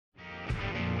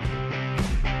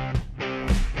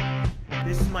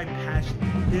my passion.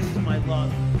 This is my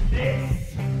love.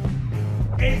 This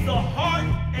is the heart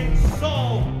and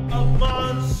soul of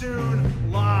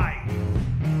Monsoon Live.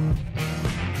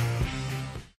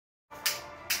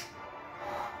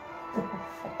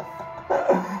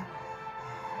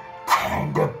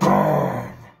 Time to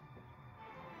burn.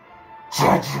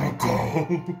 Judgment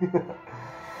Day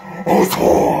is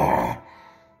here.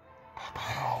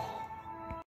 Bye-bye.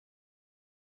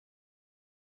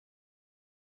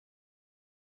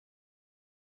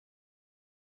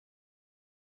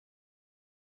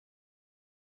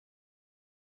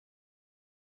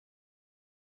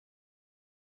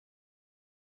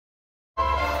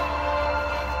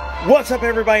 What's up,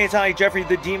 everybody? It's I, Jeffrey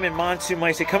the Demon Monsoon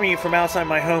Mice, coming to you from outside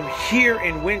my home here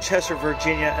in Winchester,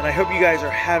 Virginia, and I hope you guys are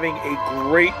having a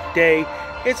great day.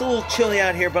 It's a little chilly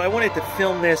out here, but I wanted to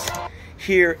film this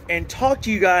here and talk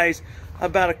to you guys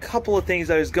about a couple of things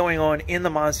that is going on in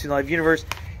the Monsoon Live universe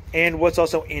and what's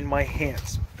also in my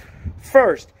hands.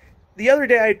 First, the other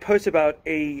day I had posted about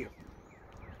a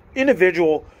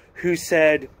individual who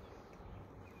said,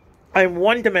 I'm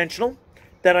one-dimensional,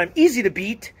 that I'm easy to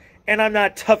beat, and I'm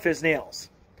not tough as nails.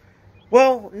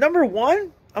 Well, number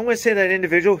one, I'm going to say that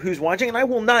individual who's watching, and I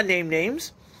will not name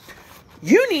names,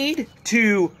 you need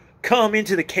to come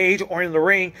into the cage or in the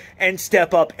ring and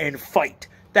step up and fight.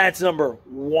 That's number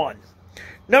one.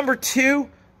 Number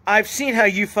two, I've seen how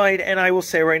you fight, and I will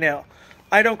say right now,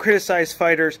 I don't criticize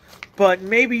fighters, but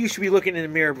maybe you should be looking in the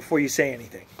mirror before you say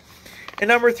anything. And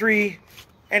number three,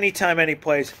 anytime, any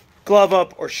place, glove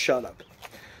up or shut up.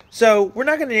 So we're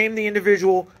not going to name the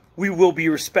individual. We will be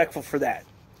respectful for that.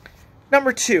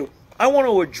 Number two, I want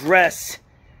to address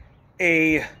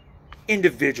a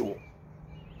individual.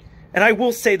 And I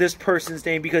will say this person's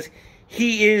name because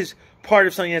he is part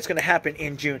of something that's going to happen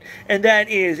in June. And that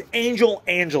is Angel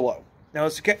Angelo. Now,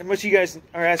 most of you guys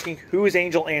are asking, who is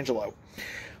Angel Angelo?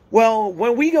 Well,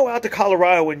 when we go out to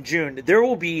Colorado in June, there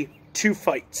will be two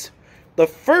fights. The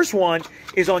first one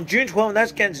is on June 12th, and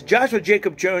that's against Joshua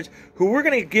Jacob Jones, who we're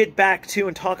going to get back to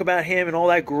and talk about him and all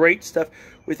that great stuff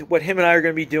with what him and I are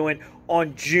going to be doing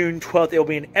on June 12th. It'll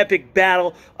be an epic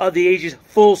battle of the ages,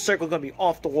 full circle, going to be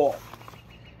off the wall.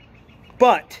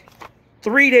 But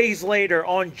 3 days later,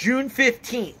 on June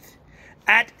 15th,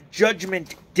 at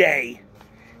Judgment Day,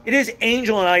 it is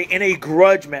Angel and I in a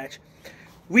grudge match.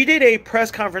 We did a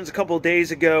press conference a couple of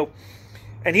days ago,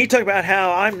 and he talked about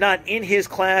how I'm not in his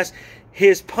class,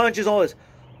 his punches, all this.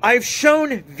 I've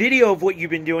shown video of what you've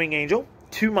been doing, Angel,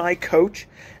 to my coach,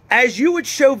 as you would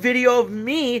show video of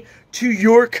me to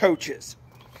your coaches.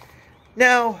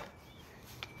 Now,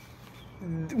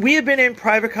 we have been in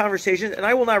private conversations, and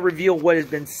I will not reveal what has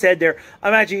been said there.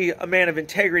 I'm actually a man of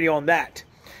integrity on that.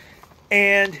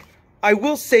 And I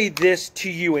will say this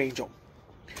to you, Angel.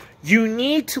 You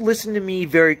need to listen to me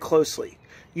very closely.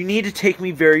 You need to take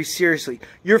me very seriously.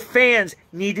 Your fans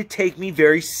need to take me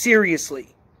very seriously.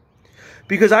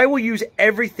 Because I will use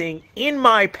everything in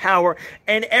my power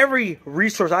and every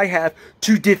resource I have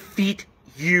to defeat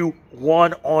you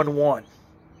one-on-one.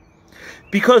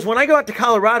 Because when I go out to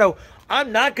Colorado,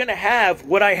 I'm not going to have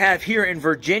what I have here in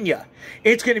Virginia.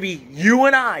 It's going to be you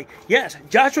and I. Yes,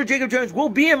 Joshua Jacob Jones will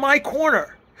be in my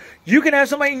corner. You can have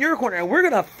somebody in your corner, and we're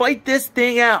going to fight this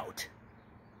thing out.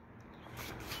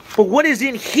 But what is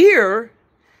in here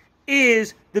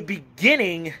is the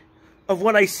beginning of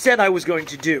what I said I was going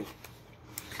to do.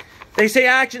 They say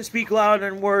actions speak louder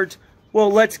than words.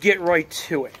 Well, let's get right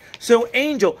to it. So,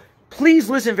 Angel, please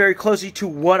listen very closely to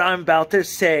what I'm about to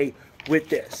say with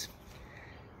this.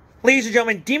 Ladies and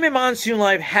gentlemen, Demon Monsoon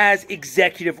Live has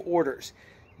executive orders.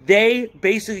 They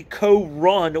basically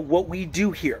co-run what we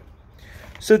do here.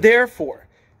 So, therefore,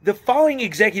 the following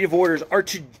executive orders are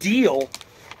to deal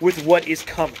with what is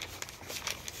coming.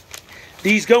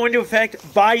 These go into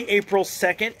effect by April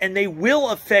 2nd, and they will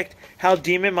affect how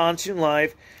Demon Monsoon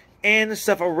Live and the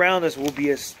stuff around us will be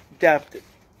adapted.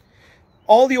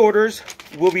 All the orders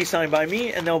will be signed by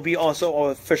me, and they'll be also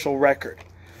an official record.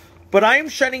 But I am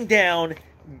shutting down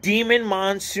Demon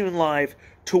Monsoon Live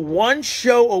to one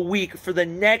show a week for the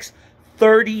next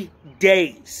 30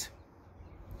 days.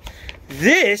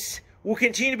 This will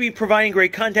continue to be providing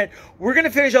great content. We're going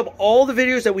to finish up all the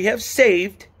videos that we have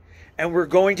saved, and we're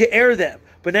going to air them.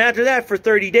 But after that, for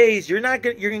 30 days, you're going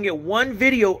to get one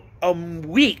video a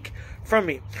week from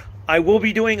me. I will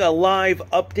be doing a live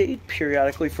update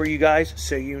periodically for you guys,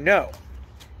 so you know.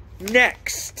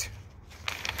 Next,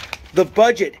 the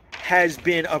budget has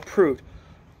been approved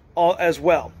as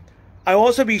well. I will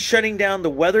also be shutting down the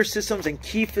weather systems and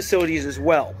key facilities as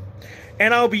well.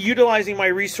 And I'll be utilizing my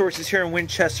resources here in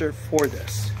Winchester for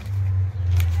this.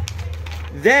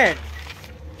 Then,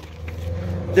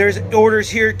 There's orders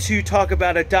here to talk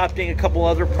about adopting a couple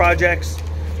other projects.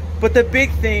 But the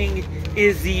big thing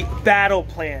is the battle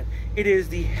plan. It is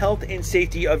the health and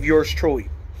safety of yours truly.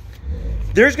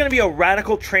 There's going to be a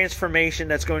radical transformation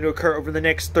that's going to occur over the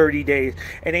next 30 days.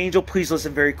 And Angel, please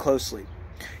listen very closely.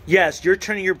 Yes, you're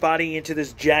turning your body into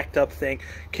this jacked up thing.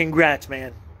 Congrats,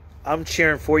 man. I'm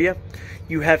cheering for you.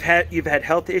 You've had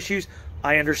health issues.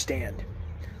 I understand.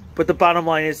 But the bottom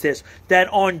line is this, that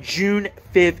on June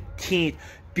 15th,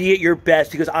 be at your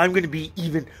best, because I'm going to be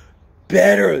even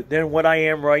better than what I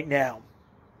am right now.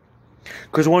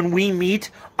 Because when we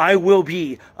meet, I will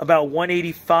be about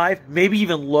 185, maybe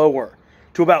even lower,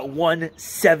 to about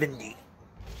 170.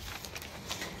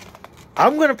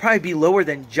 I'm going to probably be lower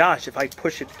than Josh if I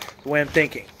push it the way I'm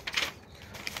thinking.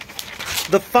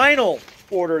 The final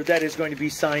order that is going to be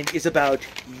signed is about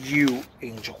you,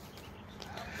 Angel.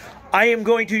 I am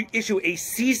going to issue a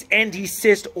cease and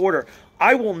desist order.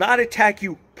 I will not attack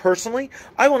you personally.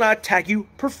 I will not attack you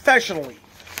professionally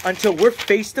until we're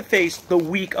face to face the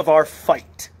week of our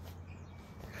fight.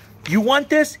 You want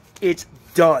this? It's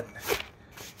done.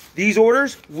 These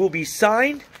orders will be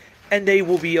signed and they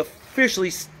will be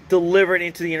officially delivered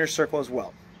into the inner circle as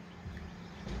well.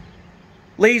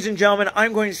 Ladies and gentlemen,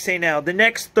 I'm going to say now, the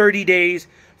next 30 days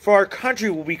for our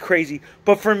country will be crazy.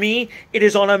 But for me, it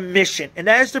is on a mission. And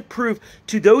that is to prove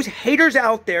to those haters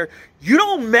out there, you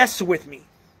don't mess with me.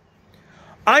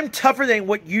 I'm tougher than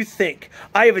what you think.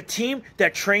 I have a team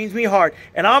that trains me hard.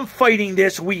 And I'm fighting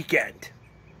this weekend.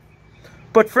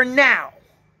 But for now,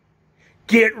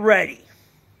 get ready.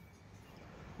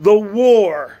 The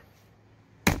war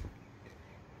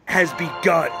has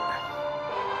begun.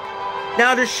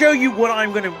 Now to show you what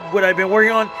I've been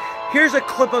working on, here's a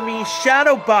clip of me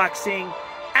shadow boxing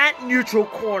at neutral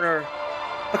corner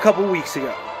a couple weeks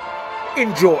ago.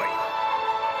 Enjoy.